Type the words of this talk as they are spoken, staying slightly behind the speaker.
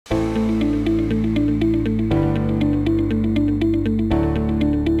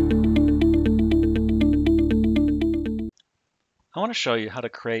want to show you how to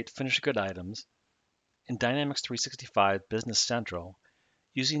create finished good items in Dynamics 365 Business Central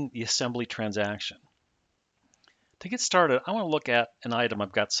using the assembly transaction. To get started, I want to look at an item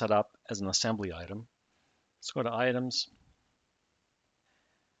I've got set up as an assembly item. Let's go to Items.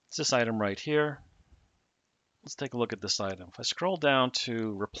 It's this item right here. Let's take a look at this item. If I scroll down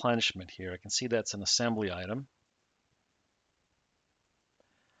to replenishment here, I can see that's an assembly item.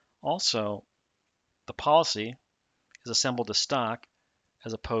 Also, the policy is assembled to stock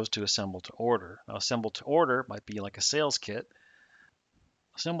as opposed to assembled to order. Now, assembled to order might be like a sales kit.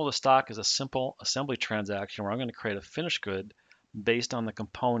 Assembled to stock is a simple assembly transaction where I'm going to create a finished good based on the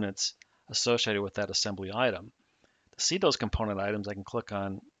components associated with that assembly item. To see those component items, I can click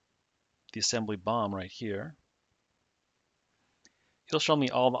on the assembly BOM right here. It'll show me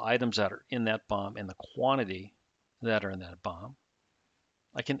all the items that are in that BOM and the quantity that are in that BOM.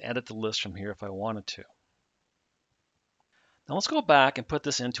 I can edit the list from here if I wanted to. Now let's go back and put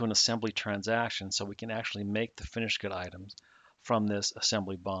this into an assembly transaction so we can actually make the finished good items from this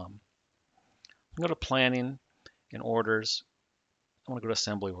assembly BOM. Go to Planning and Orders. I want to go to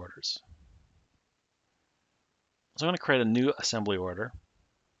Assembly Orders. So I'm going to create a new assembly order.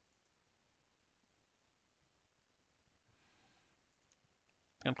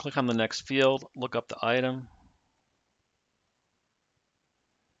 I'm going to click on the next field, look up the item.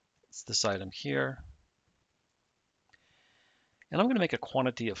 It's this item here. And I'm going to make a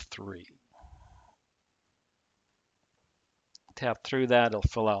quantity of 3. Tap through that, it'll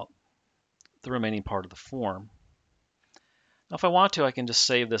fill out the remaining part of the form. Now if I want to, I can just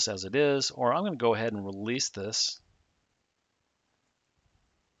save this as it is, or I'm going to go ahead and release this.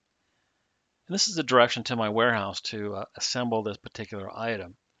 And this is the direction to my warehouse to assemble this particular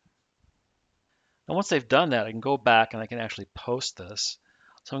item. Now once they've done that, I can go back and I can actually post this.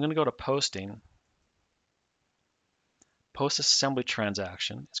 So I'm going to go to Posting. Post this assembly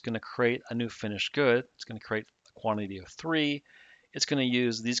transaction. It's going to create a new finished good. It's going to create a quantity of 3. It's going to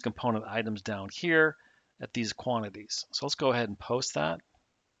use these component items down here at these quantities. So let's go ahead and post that.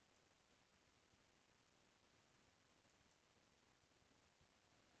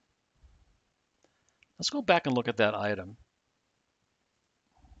 Let's go back and look at that item.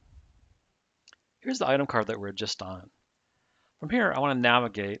 Here's the item card that we're just on. From here, I want to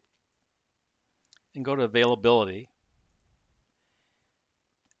navigate and go to Availability.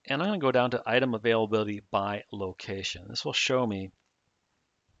 And I'm going to go down to Item Availability by Location. This will show me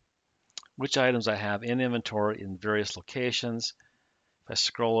which items I have in inventory in various locations. If I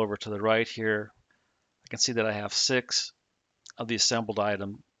scroll over to the right here, I can see that I have 6 of the assembled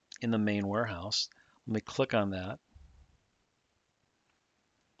item in the main warehouse. Let me click on that.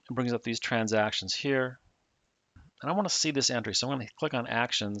 It brings up these transactions here. And I want to see this entry, so I'm going to click on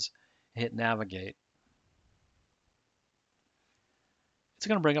Actions and hit Navigate. It's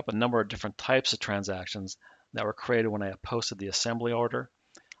going to bring up a number of different types of transactions that were created when I posted the assembly order.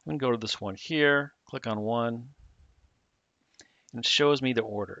 I'm going to go to this one here, click on one, and it shows me the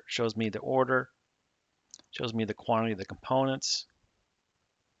order. It shows me the order, shows me the quantity of the components.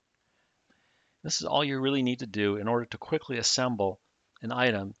 This is all you really need to do in order to quickly assemble an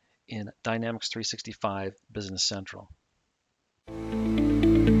item in Dynamics 365 Business Central.